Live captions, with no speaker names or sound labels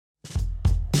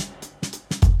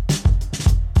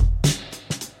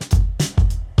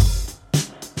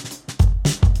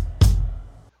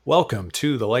Welcome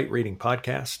to the Light Reading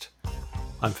Podcast.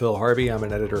 I'm Phil Harvey. I'm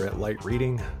an editor at Light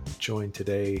Reading, joined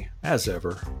today, as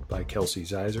ever, by Kelsey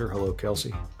Zeiser. Hello,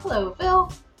 Kelsey. Hello,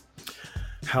 Phil.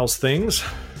 How's things?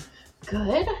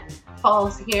 Good.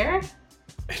 Fall's here.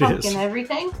 It Pumpkin is.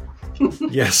 everything.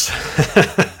 Yes.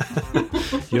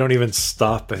 You don't even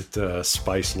stop at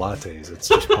spice lattes. It's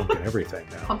just pumpkin everything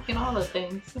now. Pumpkin all the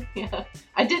things. Yeah.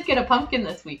 I did get a pumpkin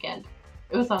this weekend.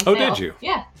 It was on Oh, sale. did you?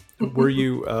 Yeah. Were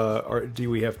you,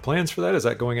 do we have plans for that? Is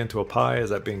that going into a pie?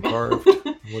 Is that being carved?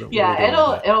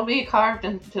 Yeah, it'll be carved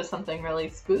into something really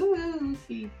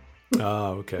spooky.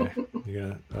 Oh, okay.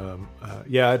 Yeah.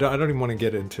 I don't even want to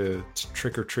get into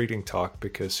trick-or-treating talk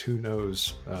because who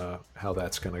knows how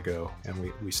that's going to go.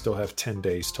 And we still have 10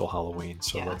 days till Halloween.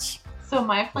 So Yeah. let's... So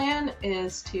my plan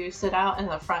is to sit out in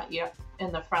the front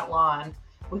lawn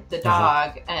with the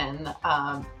dog and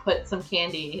put some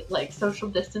candy, like social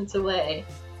distance away.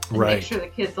 And Right. make sure the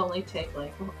kids only take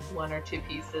like one or two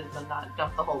pieces and not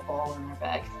dump the whole bowl in their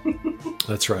bag.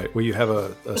 That's right. Will you have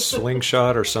a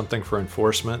slingshot or something for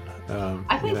enforcement?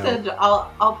 I think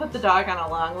I'll put the dog on a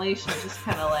long leash and just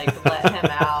kind of like let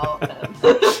him out.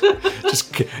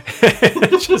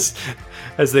 just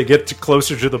as they get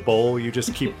closer to the bowl, you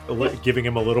just keep giving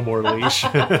him a little more leash.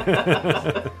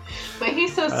 But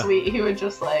he's so sweet; he would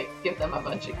just like give them a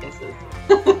bunch of kisses.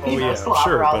 Oh yeah,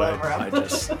 sure. All But over him. I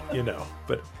just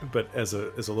but as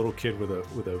a little kid with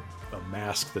a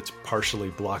mask that's partially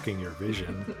blocking your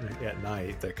vision at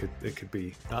night, it could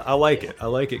be. I like it. I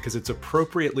like it because it's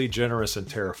appropriately generous and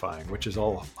terrifying, which is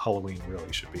all Halloween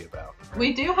really should be about.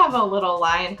 We do have a little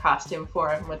lion costume for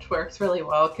him, which works really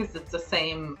well because it's the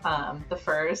same. The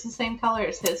fur is the same color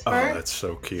as his fur. Oh, that's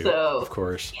so cute. So, of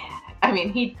course. Yeah, I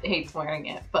mean he hates wearing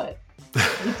it, but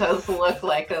it does look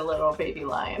like a little baby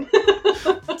lion.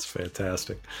 That's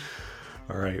fantastic.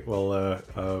 All right. Well,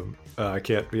 I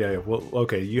can't. Yeah. Well,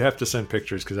 okay. You have to send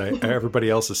pictures because everybody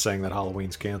else is saying that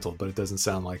Halloween's canceled, but it doesn't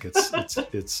sound like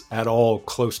it's at all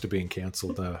close to being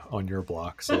canceled on your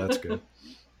block. So that's good.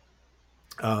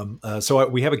 So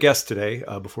we have a guest today.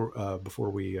 Before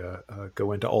we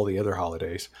go into all the other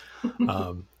holidays,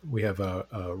 we have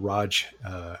Raj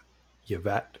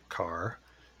Yavatkar,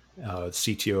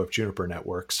 CTO of Juniper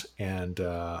Networks, and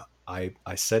I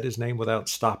said his name without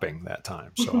stopping that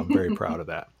time, so I'm very proud of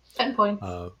that. 10 points.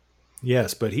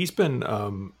 Yes, but he's been,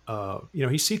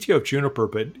 he's CTO of Juniper,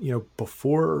 but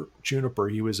before Juniper,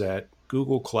 he was at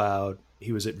Google Cloud,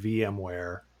 he was at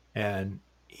VMware, and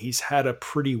he's had a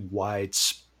pretty wide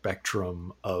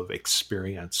spectrum of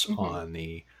experience on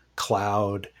the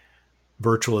cloud,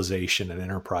 virtualization, and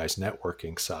enterprise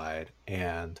networking side,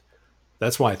 and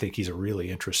that's why I think he's a really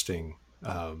interesting.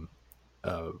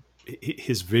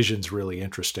 His vision's really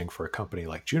interesting for a company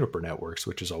like Juniper Networks,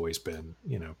 which has always been,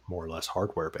 more or less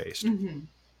hardware based. Mm-hmm.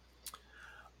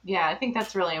 Yeah, I think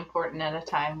that's really important at a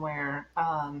time where,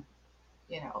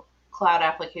 cloud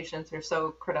applications are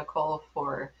so critical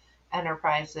for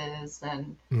enterprises,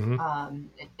 and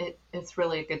it's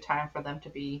really a good time for them to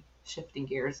be shifting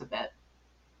gears a bit.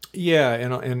 Yeah,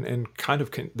 and kind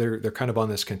of they're kind of on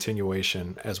this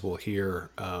continuation, as we'll hear,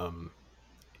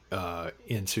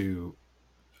 into,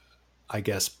 I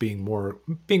guess, being more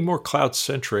cloud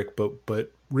centric,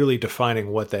 but really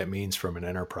defining what that means from an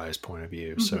enterprise point of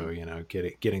view. So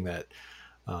getting that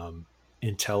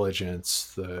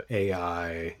intelligence, the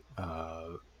AI,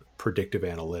 predictive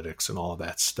analytics, and all of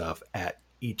that stuff at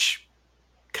each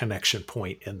connection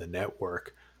point in the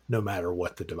network, no matter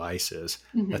what the device is.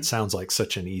 That sounds like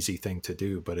such an easy thing to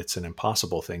do, but it's an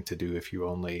impossible thing to do if you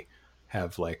only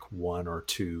have like one or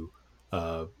two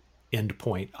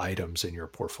endpoint items in your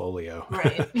portfolio.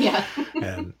 Right. Yeah.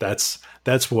 And that's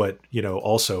what,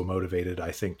 also motivated,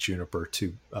 I think, Juniper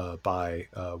to buy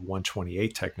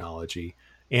 128 technology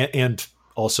and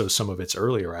also some of its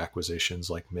earlier acquisitions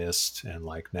like Mist and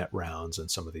like NetRounds and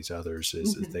some of these others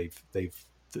is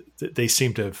they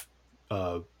seem to have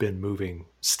been moving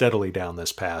steadily down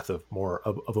this path of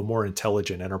a more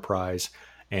intelligent enterprise.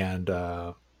 And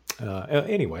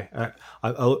anyway,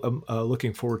 I'm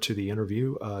looking forward to the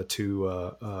interview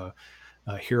to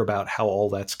hear about how all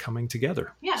that's coming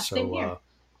together. Yeah, same here.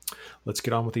 Let's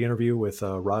get on with the interview with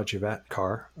Raj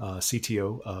Yavatkar,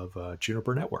 CTO of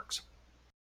Juniper Networks.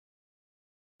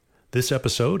 This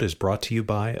episode is brought to you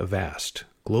by Avast,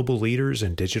 global leaders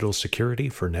in digital security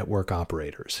for network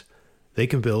operators. They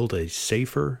can build a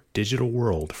safer digital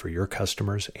world for your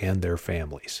customers and their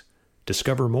families.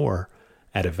 Discover more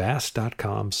at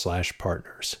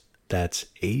avast.com/partners. That's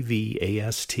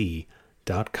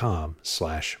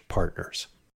avast.com/partners.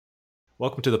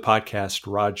 Welcome to the podcast,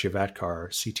 Raj Yavatkar,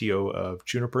 CTO of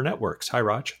Juniper Networks. Hi,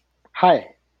 Raj.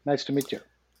 Hi, nice to meet you.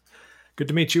 Good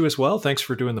to meet you as well. Thanks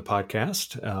for doing the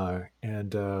podcast.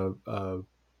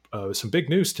 Some big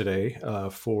news today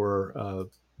for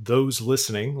those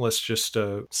listening. Let's just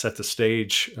set the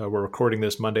stage. We're recording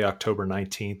this Monday, October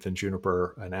 19th, and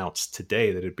Juniper announced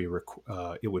today that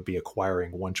it would be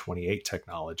acquiring 128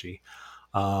 technology.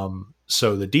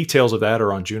 So the details of that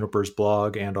are on Juniper's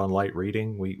blog and on Light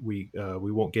Reading. We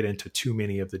won't get into too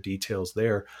many of the details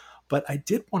there. But I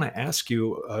did want to ask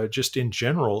you just in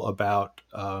general about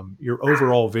your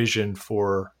overall vision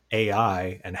for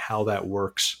AI and how that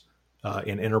works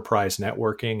in enterprise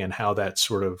networking and how that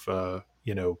sort of,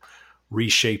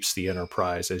 reshapes the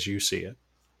enterprise as you see it.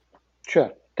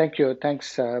 Sure. Thank you.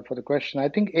 Thanks for the question. I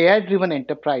think AI-driven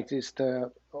enterprise is the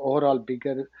overall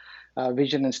bigger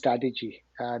vision and strategy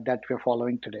that we're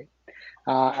following today.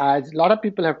 As a lot of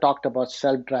people have talked about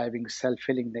self-driving,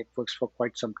 self-healing networks for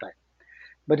quite some time.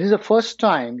 But this is the first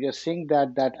time you're seeing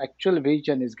that actual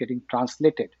vision is getting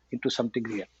translated into something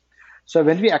real. So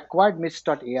when we acquired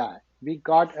Mist.ai, we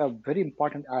got a very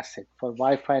important asset for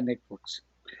Wi-Fi networks.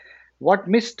 What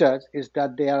Mist does is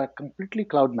that they are completely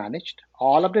cloud managed.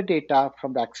 All of the data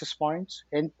from the access points,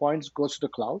 endpoints goes to the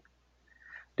cloud.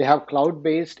 They have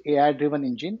cloud-based AI-driven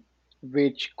engine,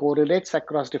 which correlates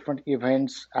across different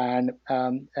events and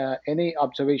any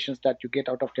observations that you get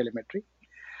out of telemetry.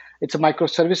 It's a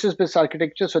microservices-based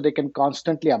architecture, so they can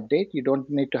constantly update. You don't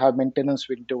need to have maintenance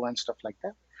window and stuff like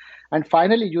that. And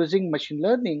finally, using machine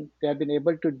learning, they have been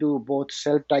able to do both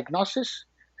self-diagnosis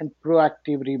and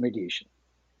proactive remediation.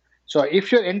 So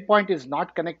if your endpoint is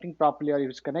not connecting properly or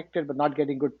if it's connected but not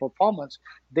getting good performance,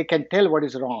 they can tell what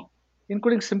is wrong,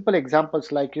 including simple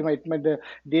examples like, it might the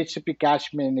DHCP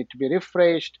cache may need to be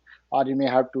refreshed, or you may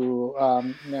have to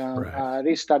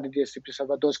restart the DHCP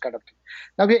server, those kind of things.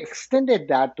 Now we extended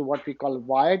that to what we call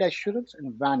wired assurance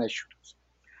and WAN assurance.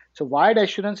 So wired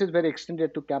assurance is very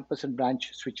extended to campus and branch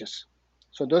switches.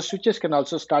 So those switches can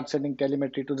also start sending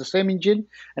telemetry to the same engine,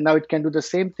 and now it can do the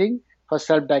same thing for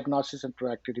self-diagnosis and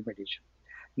proactive remediation.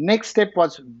 Next step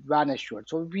was WAN assured.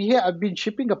 So we have been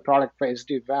shipping a product for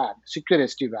SD-WAN, secure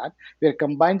SD-WAN. We have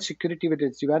combined security with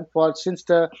SD-WAN since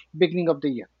the beginning of the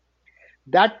year.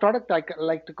 That product, I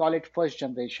like to call it first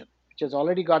generation, which has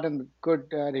already gotten good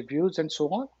reviews and so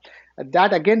on.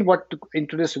 That again, what to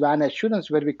introduce WAN assurance,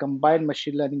 where we combine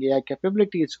machine learning AI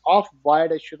capabilities of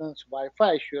wired assurance,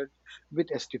 Wi-Fi assured with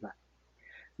SD-WAN.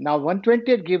 Now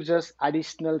 128 gives us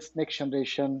additional next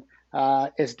generation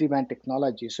SD-WAN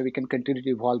technology, so we can continue to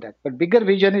evolve that. But bigger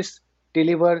vision is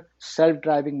deliver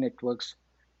self-driving networks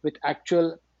with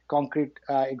actual concrete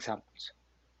examples.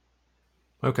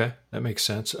 Okay, that makes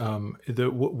sense.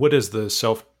 What is the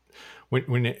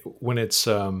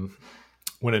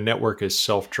when a network is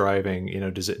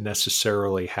self-driving? Does it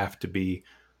necessarily have to be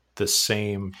the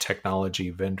same technology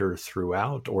vendor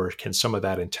throughout, or can some of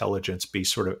that intelligence be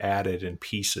sort of added in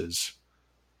pieces?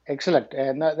 Excellent,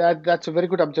 and that's a very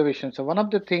good observation. So one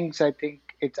of the things I think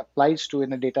it applies to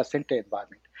in a data center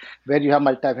environment where you have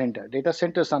multi-vendor. Data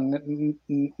centers are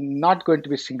not going to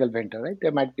be single vendor, right?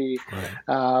 There might be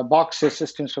boxes,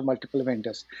 systems from multiple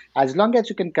vendors. As long as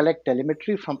you can collect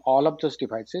telemetry from all of those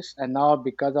devices, and now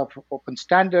because of open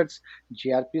standards,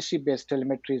 gRPC-based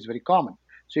telemetry is very common.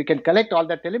 So you can collect all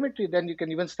that telemetry, then you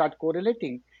can even start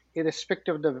correlating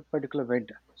irrespective of the particular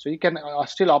vendor. So you can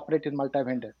still operate in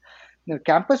multi-vendor.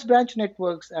 Campus branch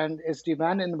networks and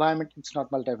SD-WAN environment, it's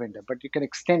not multi-vendor, but you can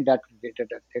extend that to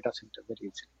data center very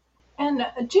easily. And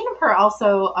Juniper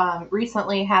also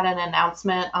recently had an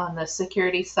announcement on the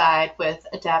security side with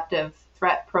adaptive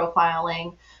threat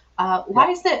profiling. Why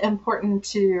is it important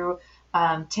to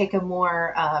take a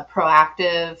more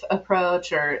proactive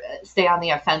approach or stay on the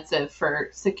offensive for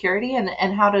security?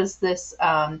 And how does this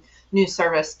new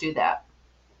service do that?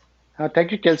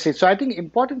 Thank you, Kelsey. So I think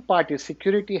important part is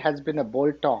security has been a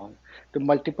bolt-on to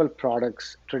multiple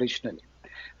products traditionally.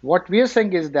 What we are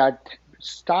saying is that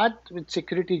start with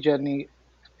security journey,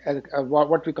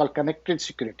 what we call connected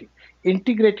security,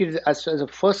 integrated as a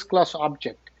first-class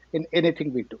object in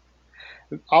anything we do.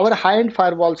 Our high-end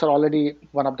firewalls are already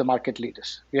one of the market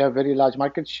leaders. We have very large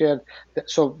market share.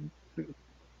 So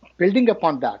building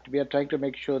upon that, we are trying to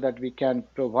make sure that we can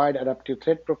provide adaptive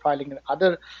threat profiling and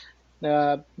other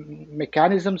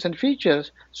mechanisms and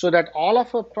features so that all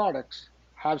of our products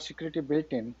have security built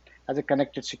in as a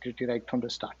connected security right from the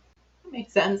start.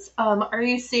 Makes sense. Are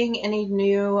you seeing any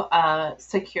new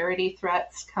security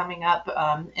threats coming up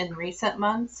in recent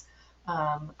months?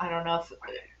 I don't know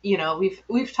if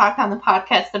we've talked on the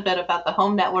podcast a bit about the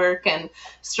home network and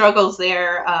struggles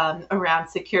there around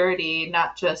security,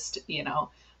 not just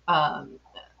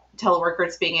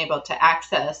teleworkers being able to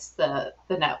access the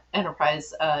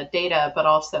enterprise data, but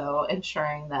also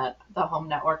ensuring that the home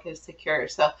network is secure.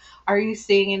 So, are you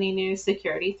seeing any new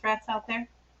security threats out there?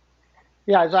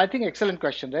 Yeah, so I think excellent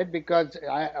question, right? Because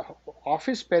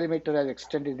office perimeter has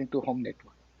extended into home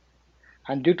network.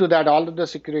 And due to that, all of the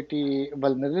security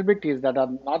vulnerabilities that are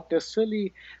not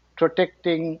necessarily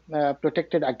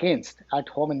protected against at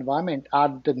home environment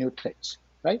are the new threats,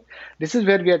 right? This is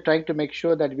where we are trying to make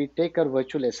sure that we take our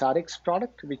virtual SRX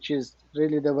product, which is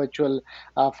really the virtual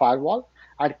firewall,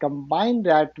 and combine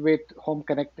that with home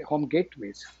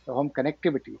gateways, home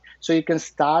connectivity, so you can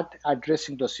start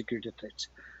addressing those security threats.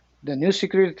 The new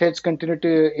security threats continue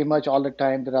to emerge all the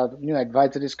time. There are new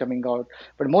advisories coming out.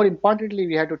 But more importantly,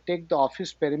 we have to take the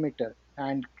office perimeter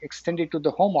and extend it to the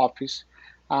home office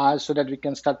so that we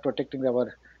can start protecting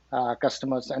our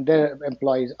customers and their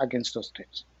employees against those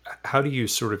threats. How do you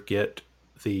sort of get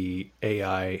the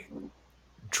AI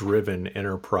driven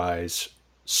enterprise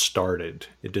started?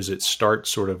 Does it start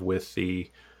sort of with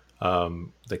the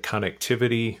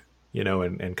connectivity,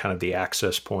 and kind of the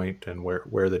access point and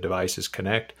where the devices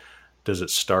connect? Does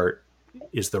it start?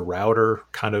 Is the router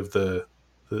kind of the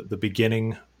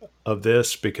beginning of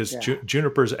this? Because Yeah.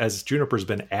 Juniper's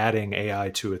been adding AI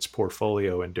to its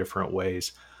portfolio in different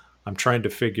ways. I'm trying to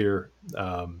figure,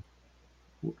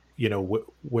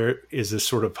 where is this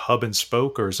sort of hub and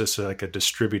spoke, or is this like a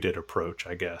distributed approach,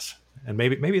 I guess? And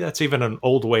maybe that's even an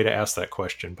old way to ask that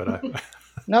question, but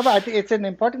No, but I think it's an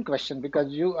important question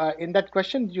because you, in that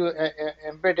question, you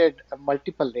embedded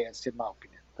multiple layers, in my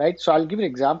opinion, right? So I'll give you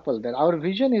an example. That our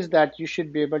vision is that you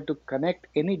should be able to connect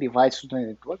any device to the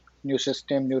network, new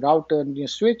system, new router, new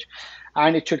switch,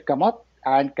 and it should come up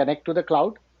and connect to the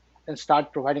cloud and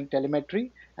start providing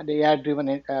telemetry, and the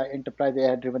AI-driven enterprise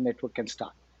AI-driven network can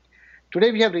start.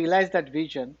 Today, we have realized that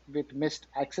vision with missed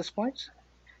access points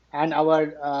and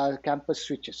our campus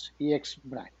switches, EX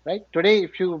brand, right? Today,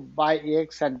 if you buy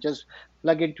EX and just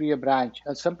plug into your branch,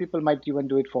 some people might even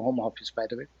do it for home office, by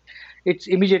the way. It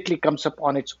immediately comes up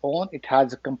on its own. It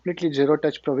has a completely zero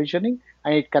touch provisioning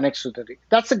and it connects to the rig.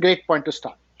 That's a great point to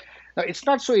start. Now, it's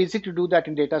not so easy to do that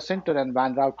in data center and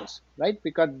WAN routers, right?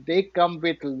 Because they come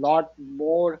with a lot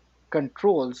more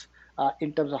controls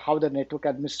in terms of how the network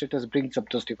administrators brings up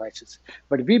those devices.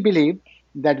 But we believe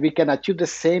that we can achieve the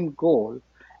same goal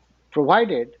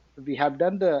provided we have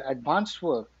done the advanced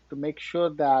work to make sure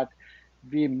that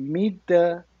we meet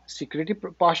the security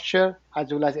posture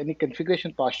as well as any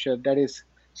configuration posture that is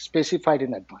specified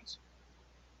in advance.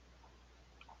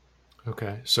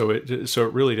 Okay, so it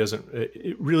really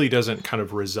doesn't kind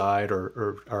of reside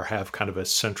or have kind of a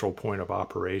central point of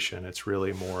operation. It's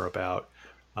really more about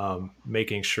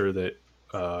making sure that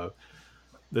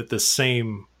the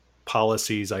same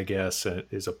policies, I guess,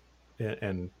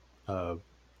 and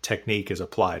technique is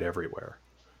applied everywhere.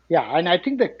 Yeah, and I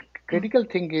think the critical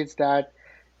thing is that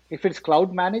if it's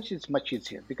cloud managed, it's much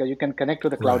easier because you can connect to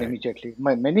the cloud Right. immediately.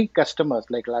 Many customers,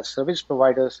 like large service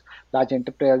providers, large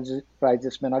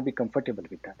enterprises may not be comfortable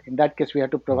with that. In that case, we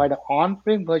have to Mm. provide an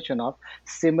on-prem version of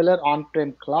similar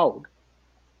on-prem cloud,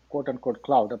 quote unquote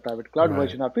cloud, a private cloud Right.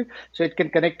 version of it, so it can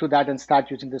connect to that and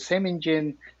start using the same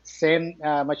engine, same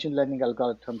machine learning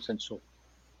algorithms, and so.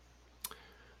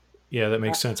 Yeah, that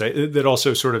makes sense. That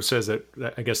also sort of says that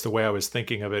I guess the way I was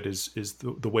thinking of it is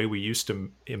the way we used to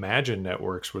imagine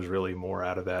networks was really more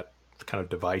out of that kind of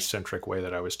device centric way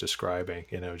that I was describing.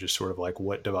 Just sort of like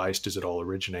what device does it all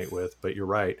originate with? But you're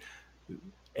right.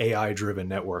 AI driven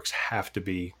networks have to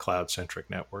be cloud centric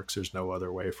networks. There's no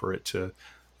other way for it to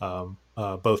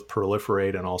both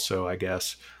proliferate and also, I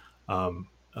guess,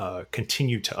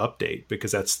 continue to update,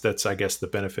 because that's I guess the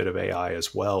benefit of AI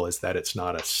as well, is that it's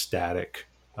not a static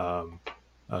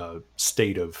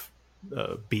state of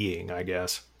being. I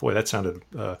guess. Boy, that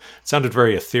sounded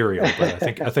very ethereal, but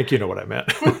I think you know what I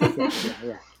meant. Yeah, yeah,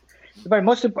 yeah. But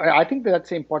I think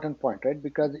that's an important point, right?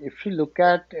 Because if you look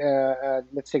at,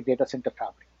 let's say, data center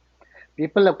fabric,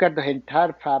 people look at the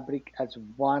entire fabric as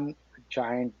one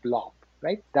giant blob,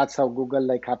 right? That's how Google,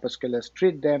 like hyperscalers,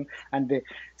 treat them. And the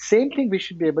same thing we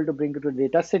should be able to bring it to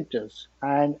data centers.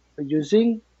 And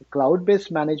using a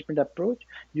cloud-based management approach,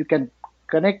 you can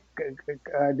connect,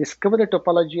 discover the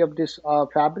topology of this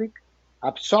fabric,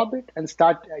 absorb it, and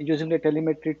start using the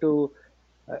telemetry to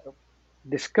uh,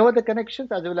 discover the connections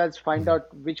as well as find Mhm.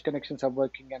 out which connections are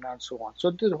working and so on. So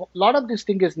a lot of this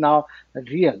thing is now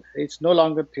real. It's no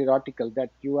longer theoretical, that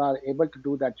you are able to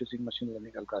do that using machine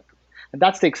learning algorithms. And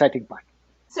that's the exciting part.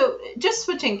 So, just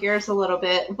switching gears a little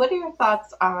bit, what are your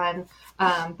thoughts on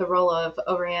the role of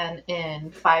ORAN in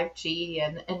 5G,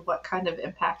 and what kind of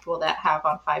impact will that have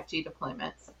on 5G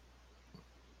deployments?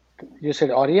 You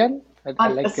said Orion? I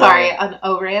like Sorry, on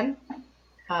ORAN.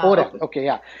 ORAN. Okay,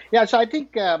 yeah, yeah. So I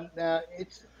think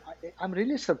I'm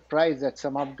really surprised at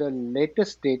some of the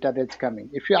latest data that's coming.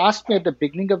 If you ask me at the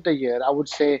beginning of the year, I would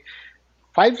say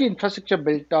 5G infrastructure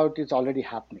built out is already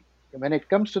happening. When it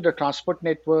comes to the transport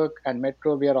network and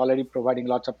metro, we are already providing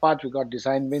lots of parts. We got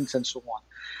design wins and so on.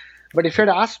 But if you had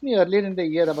asked me earlier in the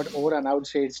year about ORAN, I would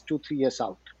say it's 2, 3 years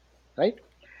out, right?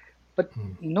 But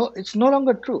Hmm. no, it's no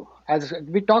longer true. As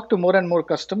we talk to more and more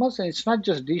customers, and it's not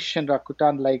just Dish and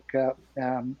Rakuten like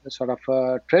sort of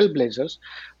trailblazers,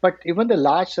 but even the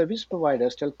large service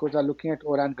providers, telcos are looking at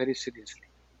ORAN very seriously.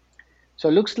 So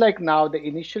it looks like now the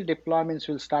initial deployments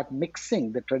will start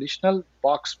mixing the traditional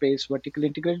box-based vertical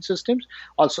integrated systems,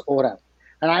 also ORAN.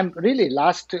 And I'm really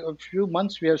last few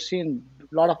months we have seen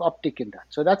a lot of uptick in that.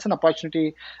 So that's an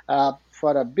opportunity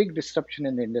for a big disruption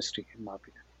in the industry, in my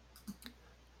opinion.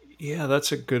 Yeah,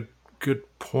 that's a good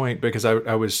point because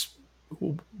I was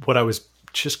what I was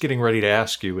just getting ready to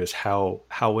ask you is how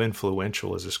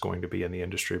influential is this going to be in the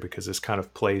industry, because this kind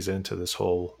of plays into this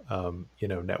whole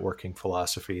networking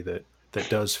philosophy that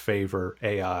does favor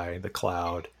AI, the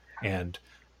cloud, and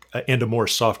and a more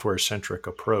software centric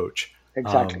approach.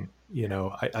 Exactly.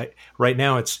 I right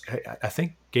now I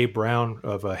think Gabe Brown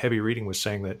of Heavy Reading was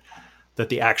saying that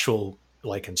the actual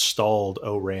like installed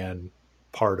ORAN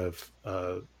part of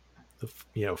the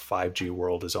 5G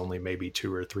world is only maybe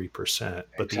 2 or 3%,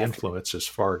 but the Exactly. influence is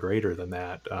far greater than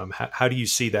that. How do you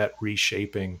see that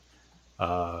reshaping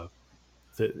uh,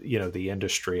 the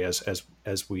industry as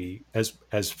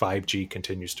 5G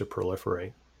continues to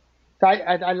proliferate? So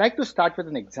I like to start with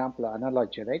an example,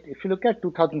 analogy, right? If you look at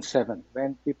 2007,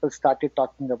 when people started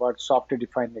talking about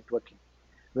software-defined networking,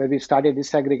 where we started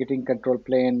disaggregating control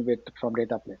plane with from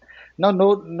data plane. Now,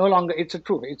 no longer it's a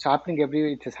true. It's happening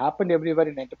everywhere. It has happened everywhere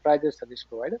in enterprises, service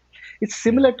provider. It's Yeah.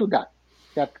 similar to that.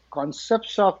 That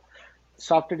concepts of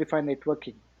software-defined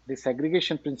networking, the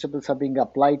segregation principles are being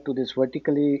applied to this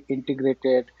vertically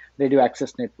integrated radio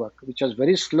access network, which was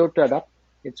very slow to adapt.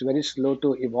 It's very slow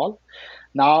to evolve.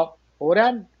 Now,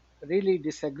 ORAN really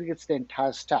disaggregates the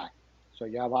entire stack. So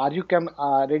you have RUCAM,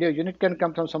 radio unit can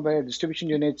come from somewhere, distribution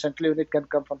unit, central unit can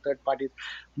come from third parties.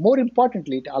 More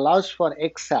importantly, it allows for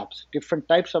XApps, different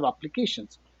types of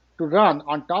applications, to run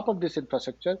on top of this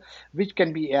infrastructure, which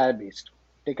can be AI based,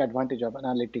 take advantage of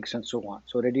analytics and so on.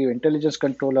 So radio intelligence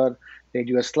controller,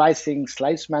 radio slicing,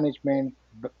 slice management,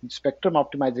 spectrum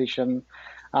optimization,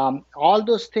 all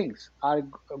those things are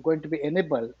going to be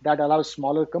enabled that allows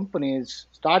smaller companies,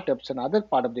 startups, and other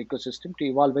part of the ecosystem to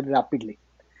evolve very rapidly.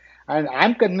 And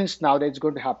I'm convinced now that it's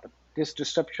going to happen. This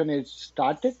disruption is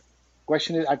started.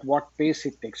 Question is at what pace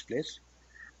it takes place.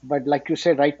 But like you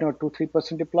said, right now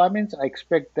 2-3% deployments. I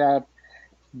expect that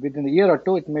within a year or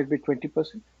two it may be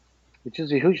 20%, which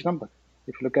is a huge number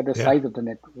if you look at the Yeah. size of the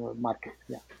net market.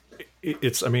 Yeah,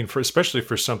 It's, I mean, for especially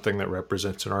for something that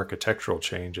represents an architectural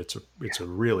change, it's yeah, a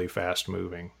really fast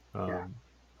moving yeah.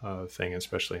 thing,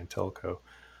 especially in telco.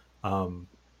 Um,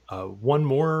 one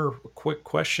more quick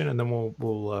question, and then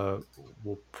we'll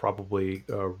probably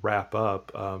wrap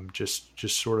up. Just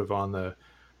sort of on the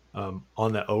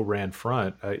ORAN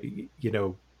front,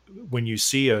 when you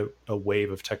see a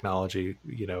wave of technology,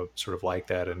 sort of like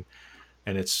that, and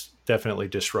it's definitely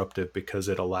disruptive because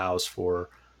it allows for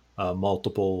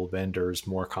multiple vendors,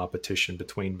 more competition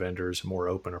between vendors, a more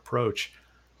open approach.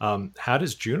 How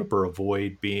does Juniper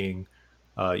avoid being,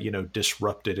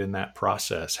 disrupted in that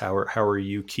process? How are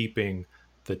you keeping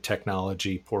the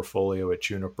technology portfolio at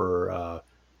Juniper,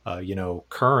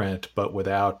 current, but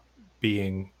without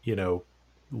being,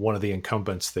 one of the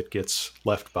incumbents that gets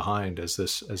left behind as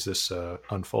this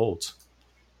unfolds?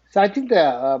 So I think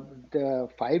the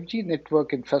 5G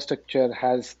network infrastructure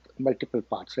has multiple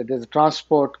parts. So there's a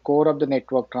transport core of the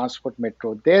network, transport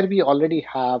metro. There we already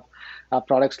have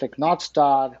products like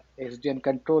Northstar, SDN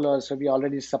controllers. So we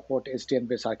already support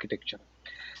SDN-based architecture.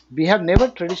 We have never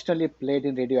traditionally played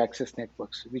in radio access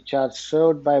networks, which are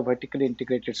served by vertically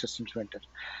integrated systems vendors.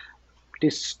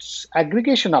 This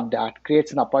aggregation of that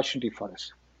creates an opportunity for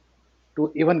us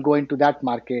to even go into that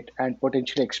market and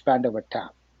potentially expand our TAM.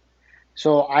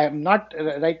 So I am not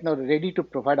right now ready to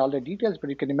provide all the details, but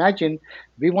you can imagine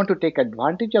we want to take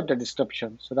advantage of the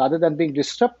disruption. So rather than being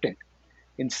disrupted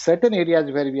in certain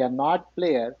areas where we are not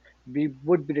player, we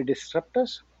would be the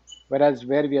disruptors. Whereas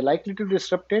where we are likely to be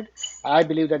disrupted, I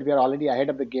believe that we are already ahead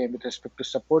of the game with respect to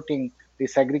supporting the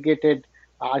segregated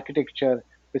architecture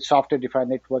with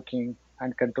software-defined networking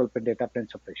and control per data plane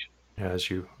separation.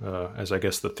 As I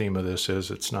guess the theme of this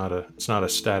is, it's not a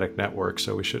static network,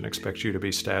 so we shouldn't expect you to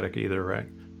be static either, right?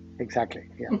 Exactly.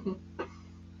 Yeah.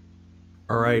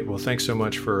 All right. Well, thanks so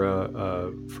much for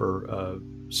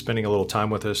spending a little time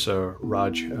with us,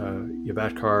 Raj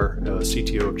Yavatkar,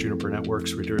 CTO of Juniper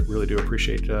Networks. We really do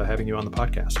appreciate having you on the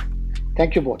podcast.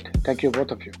 Thank you both. Thank you,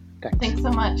 both of you. Thanks. Thanks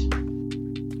so much.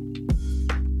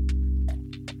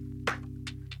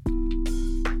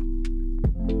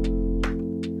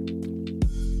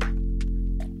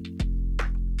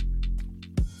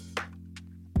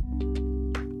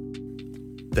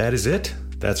 That is it.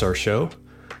 That's our show.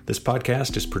 This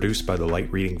podcast is produced by the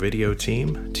Light Reading Video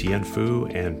team, Tien Fu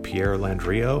and Pierre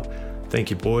Landrio. Thank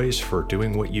you, boys, for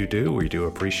doing what you do. We do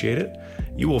appreciate it.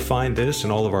 You will find this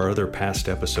and all of our other past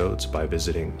episodes by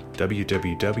visiting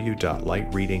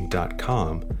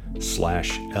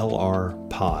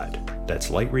www.lightreading.com/LRpod. That's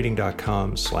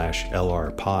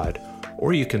lightreading.com/LRpod.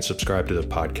 Or you can subscribe to the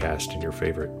podcast in your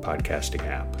favorite podcasting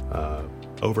app.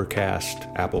 Overcast,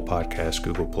 Apple Podcasts,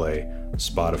 Google Play,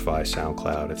 Spotify,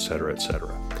 SoundCloud, etc.,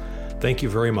 etc. Thank you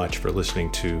very much for listening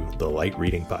to the Light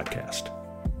Reading Podcast.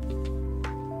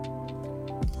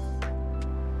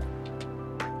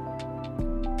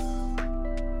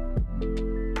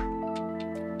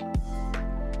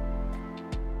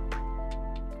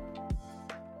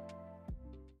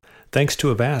 Thanks to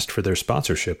Avast for their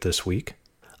sponsorship this week.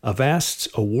 Avast's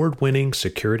award-winning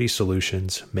security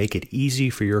solutions make it easy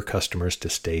for your customers to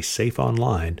stay safe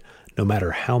online, no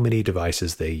matter how many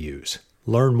devices they use.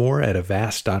 Learn more at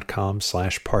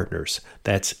avast.com/partners.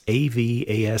 That's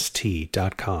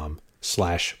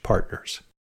avast.com/partners.